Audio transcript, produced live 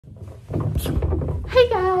Hey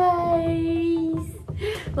guys!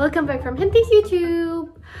 Welcome back from Htet's YouTube.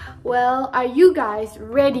 Well, are you guys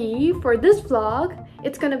ready for this vlog?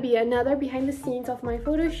 It's gonna be another behind the scenes of my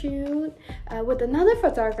photo shoot with another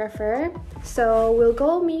photographer. So we'll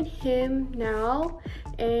go meet him now,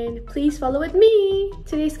 and please follow with me.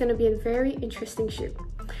 Today's gonna be a very interesting shoot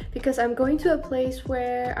because I'm going to a place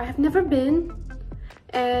where I have never been,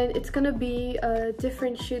 and it's gonna be a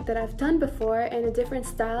different shoot that I've done before and a different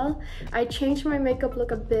style. I changed my makeup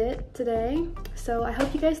look a bit today, so I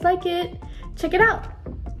hope you guys like it. Check it out!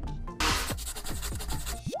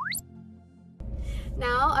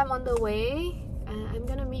 Now I'm on the way and I'm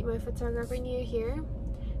gonna meet my photographer near here.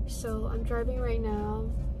 So I'm driving right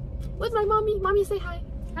now with my mommy. Mommy, say hi.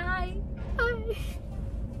 Hi. Hi.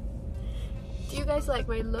 Do you guys like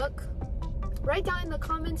my look? Write down in the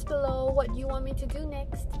comments below what you want me to do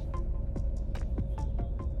next.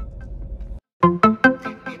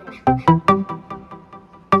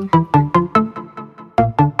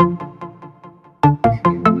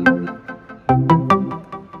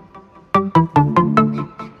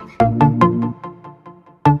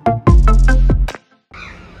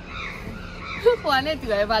 Hoa này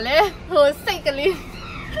tuổi bà lẽ hồ xanh cái li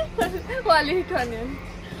hoa li thuần này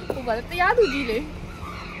cô bà tía tụi đi lấy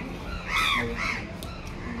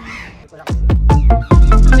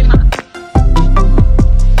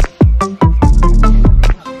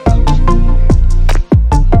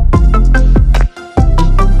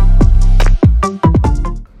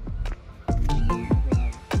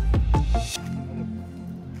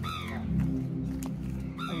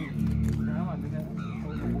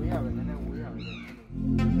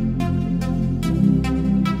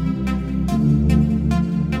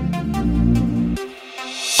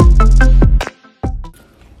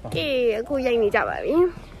cô dành này chào bạn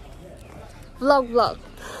vlog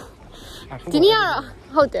tí nữa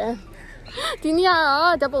hậu thế tí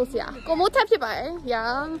nữa chào bố xia cô muốn thép chứ vậy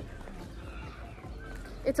yeah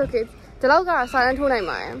it's okay từ lâu cả sao anh thu này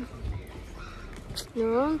mà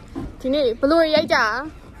nó tí này blue vậy chả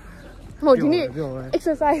một tí này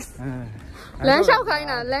exercise lén sau khai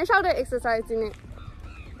nè lén sau đây exercise tí này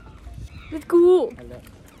let's go.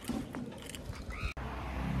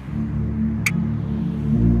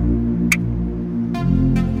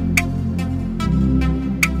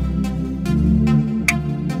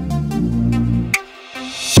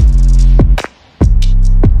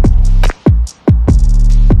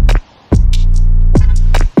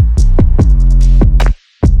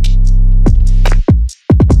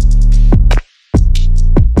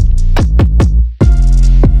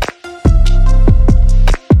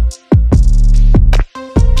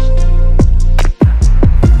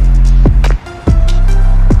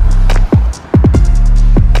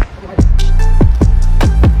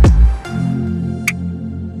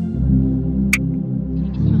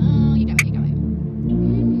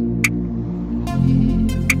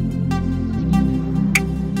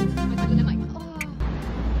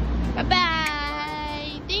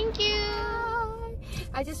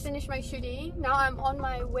 I just finished my shooting. Now I'm on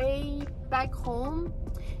my way back home.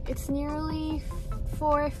 It's nearly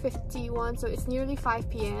 4:51, so it's nearly 5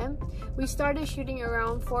 p.m. We started shooting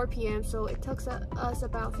around 4 p.m, so it took us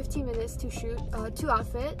about 15 minutes to shoot 2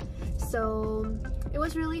 outfits. So it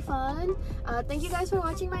was really fun. Thank you guys for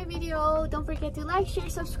watching my video. Don't forget to like, share,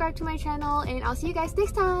 subscribe to my channel, and I'll see you guys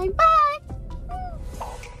next time. Bye!